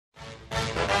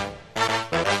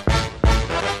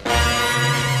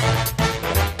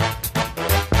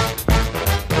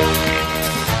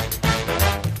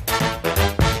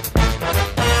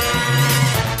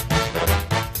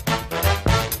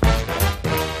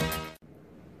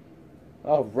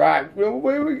Alright,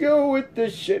 where we go with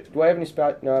this shit? Do I have any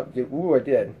spouts? No, ooh, I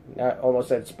did. I almost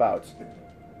said spouts.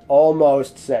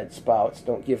 Almost said spouts.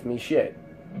 Don't give me shit.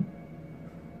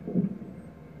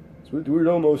 That's what the word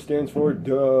almost stands for.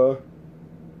 Duh.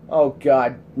 Oh,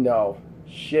 God, no.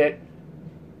 Shit.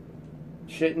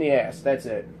 Shit in the ass. That's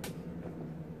it.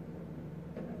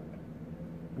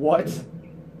 What?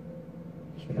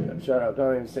 Shut up.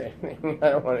 Don't even say anything. I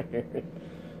don't want to hear it.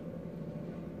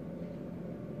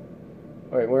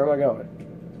 Wait, where am I going?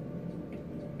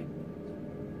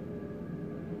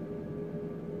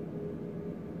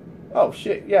 Oh,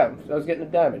 shit. Yeah, I was getting a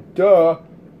diamond. Duh.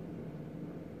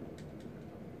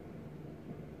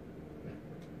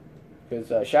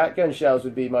 Because shotgun shells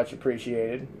would be much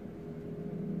appreciated.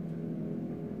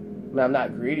 I mean, I'm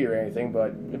not greedy or anything,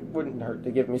 but it wouldn't hurt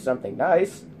to give me something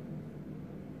nice.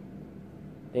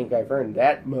 Think I've earned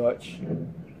that much.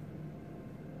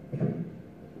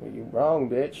 Well, you wrong,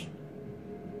 bitch.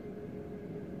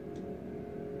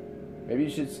 Maybe you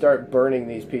should start burning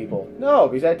these people. No,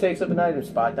 because that takes up an item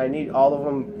spot. I need all of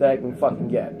them that I can fucking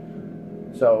get.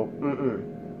 So,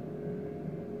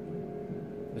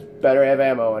 Just better have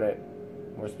ammo in it.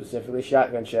 More specifically,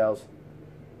 shotgun shells.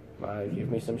 Come on, give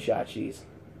me some shot cheese.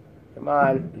 Come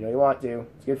on, you know you want to.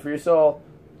 It's good for your soul.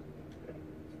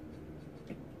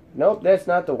 Nope, that's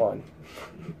not the one.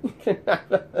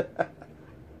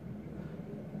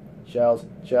 Shells,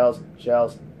 shells,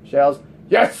 shells, shells.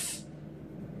 Yes!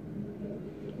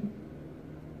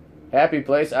 Happy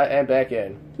place, I am back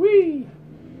in. Whee!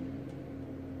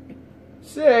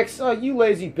 6? Oh, you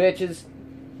lazy bitches.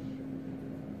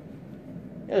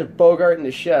 You're bogarting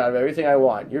the shit out of everything I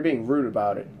want. You're being rude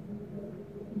about it.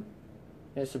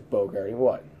 It's a bogarting.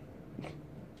 What?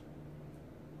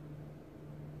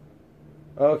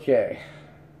 Okay.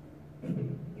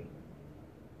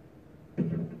 Okay,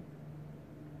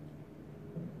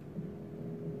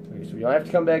 so we don't have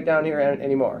to come back down here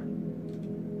anymore.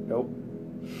 Nope.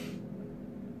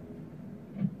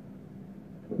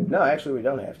 No, actually we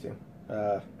don't have to.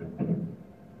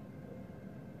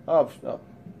 Oh.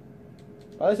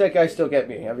 Why does that guy still get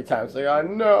me every time? It's like, oh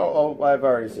no! Oh, I've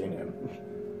already seen him.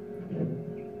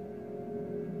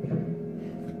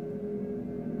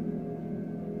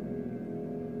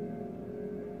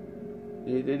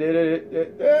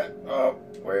 Oh,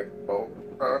 wait.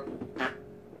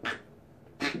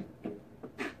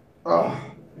 Oh.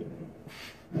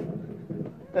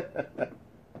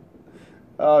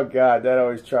 Oh, God, that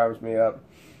always charms me up.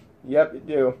 Yep, it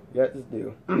do. Yes, it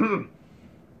do. Okay,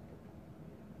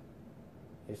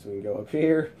 so we can go up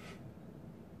here.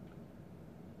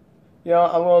 You know,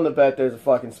 I'm willing to bet there's a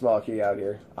fucking small key out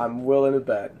here. I'm willing to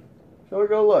bet. So we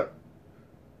go look.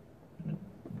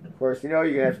 Of course, you know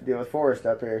you're going to have to deal with Forrest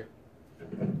up here.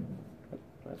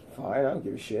 That's fine, I don't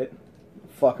give a shit.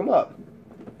 Fuck him up.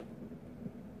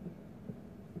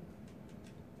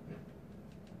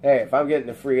 Hey, if I'm getting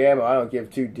the free ammo, I don't give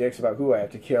two dicks about who I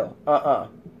have to kill.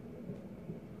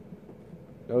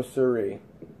 No siree.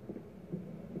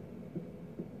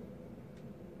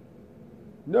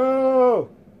 No!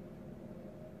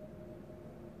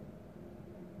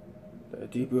 The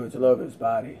deep roots love his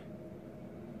body.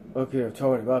 What could have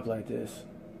torn him up like this?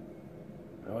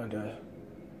 I wonder.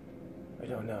 I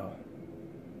don't know.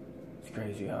 It's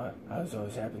crazy, huh? How this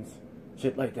always happens.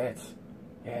 Shit like that.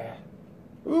 Yeah.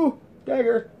 Ooh!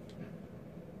 Dagger!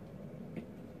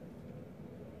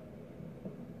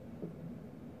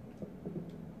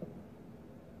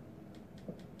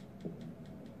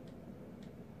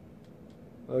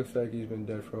 Looks like he's been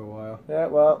dead for a while. Yeah,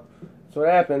 well, that's what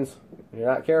happens when you're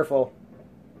not careful.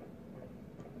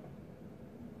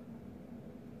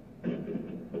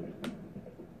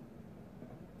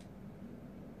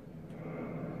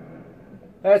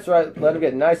 That's right, let him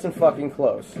get nice and fucking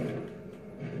close.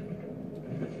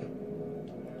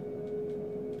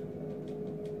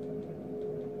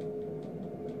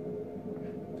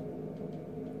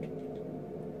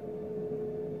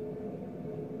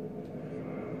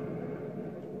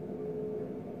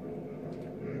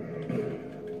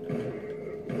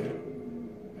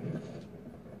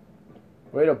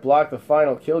 Way to block the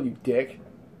final kill, you dick.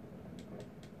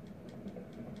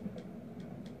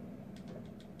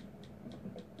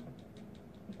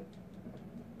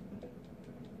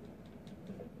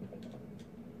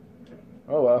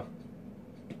 Oh well.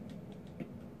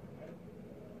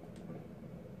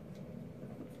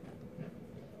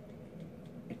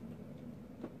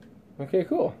 Okay,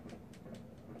 cool.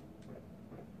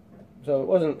 So it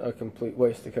wasn't a complete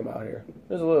waste to come out here.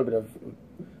 There's a little bit of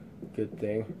good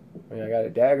thing. I mean, I got a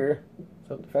dagger.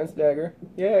 Self-defense dagger.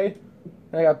 Yay.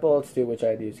 I got bullets too, which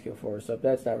I had to use skill for, so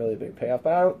that's not really a big payoff,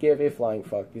 but I don't give a flying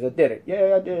fuck, because I did it.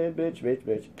 Yeah, I did, bitch, bitch,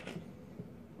 bitch.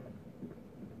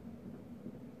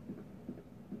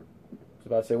 I was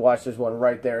about to say, watch, there's one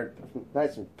right there.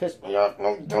 Nice and pissed me off.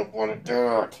 No, you don't want to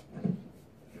do it.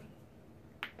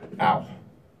 Ow.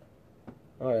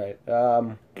 Alright,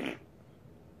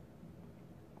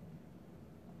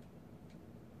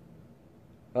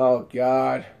 oh,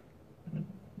 God.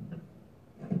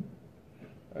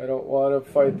 I don't want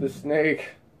to fight the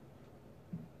snake.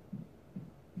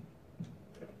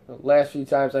 The last few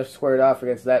times I've squared off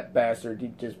against that bastard, he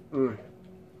just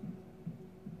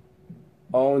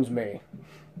owns me.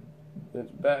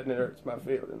 It's bad and it hurts my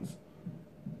feelings.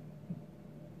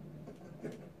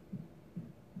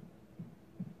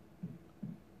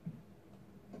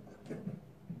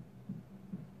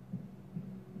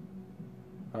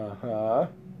 Uh-huh.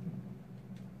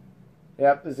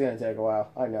 Yep, this is going to take a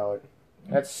while. I know it.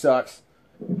 That sucks.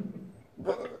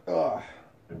 Ugh.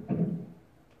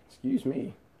 Excuse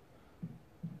me.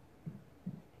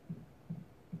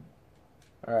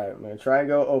 Alright, I'm going to try and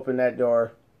go open that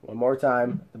door one more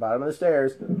time at the bottom of the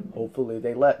stairs. Hopefully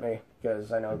they let me,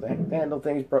 because I know they handle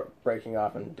things breaking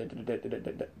off and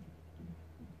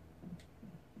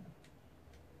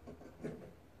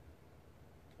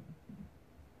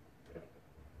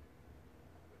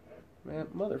Man,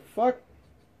 motherfuck.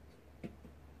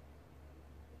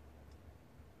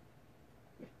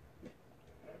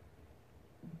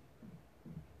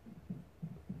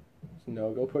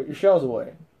 No, go put your shells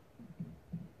away.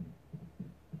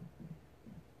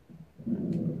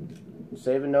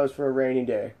 Saving those for a rainy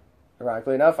day.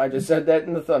 Ironically enough, I just said that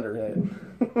in the thunder hit.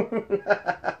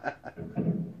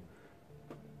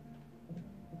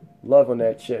 Love when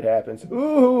that shit happens.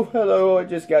 Ooh, hello, I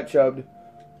just got chubbed.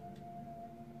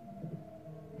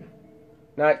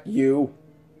 Not you.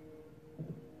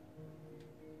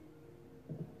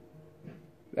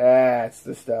 That's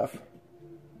the stuff.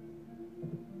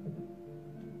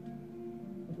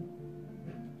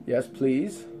 Yes,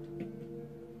 please.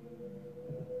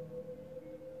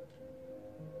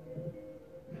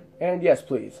 And yes,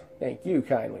 please. Thank you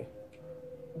kindly.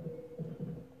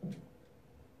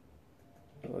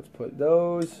 Let's put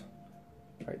those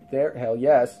right there. Hell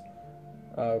yes.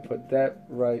 Put that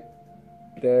right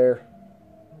there.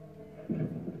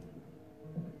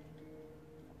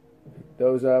 Pick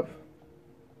those up.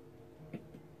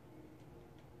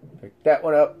 Pick that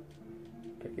one up.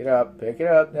 Pick it up. Pick it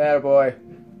up. Attaboy.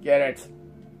 Get it.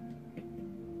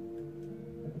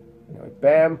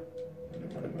 Bam.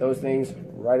 Put those things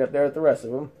right up there with the rest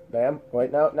of them. Bam.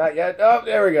 Wait, no, not yet. Oh,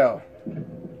 there we go.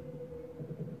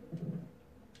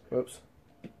 Whoops.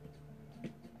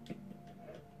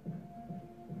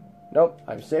 Nope.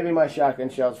 I'm saving my shotgun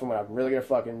shells for when I'm really gonna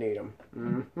fucking need them.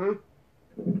 Mm-hmm.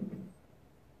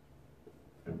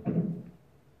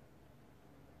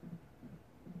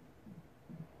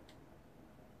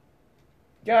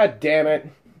 God damn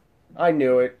it. I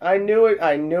knew it. I knew it.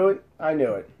 I knew it. I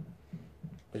knew it.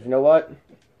 But you know what?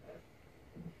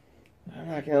 I'm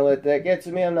not going to let that get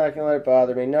to me. I'm not going to let it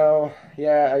bother me. No.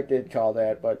 Yeah, I did call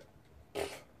that, but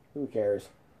who cares?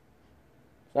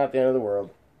 It's not the end of the world.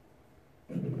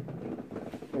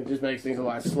 It just makes things a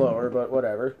lot slower, but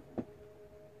whatever.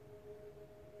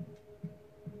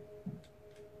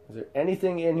 Is there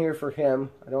anything in here for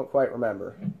him? I don't quite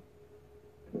remember.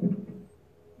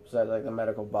 Besides, like, the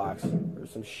medical box or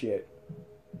some shit.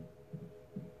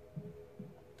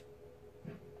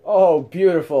 Oh,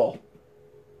 beautiful.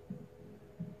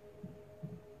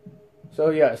 So,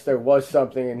 yes, there was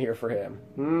something in here for him.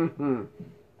 Mm-hmm.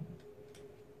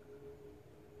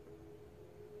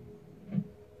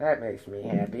 That makes me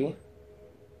happy.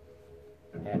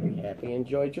 Happy, happy, and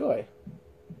joy, joy.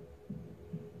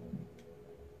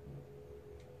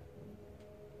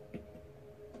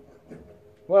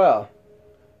 Well,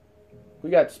 we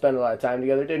got to spend a lot of time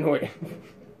together, didn't we?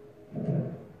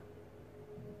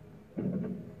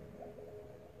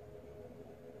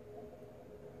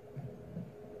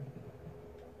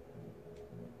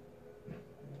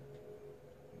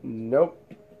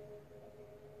 Nope.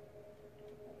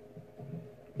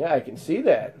 Yeah, I can see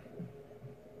that.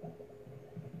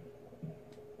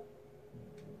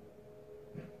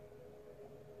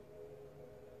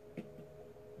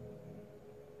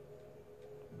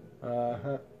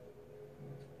 Uh-huh.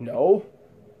 No.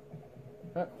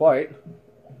 Not quite.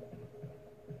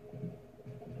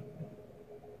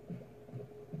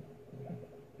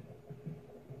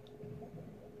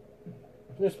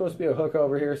 There's supposed to be a hook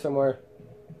over here somewhere.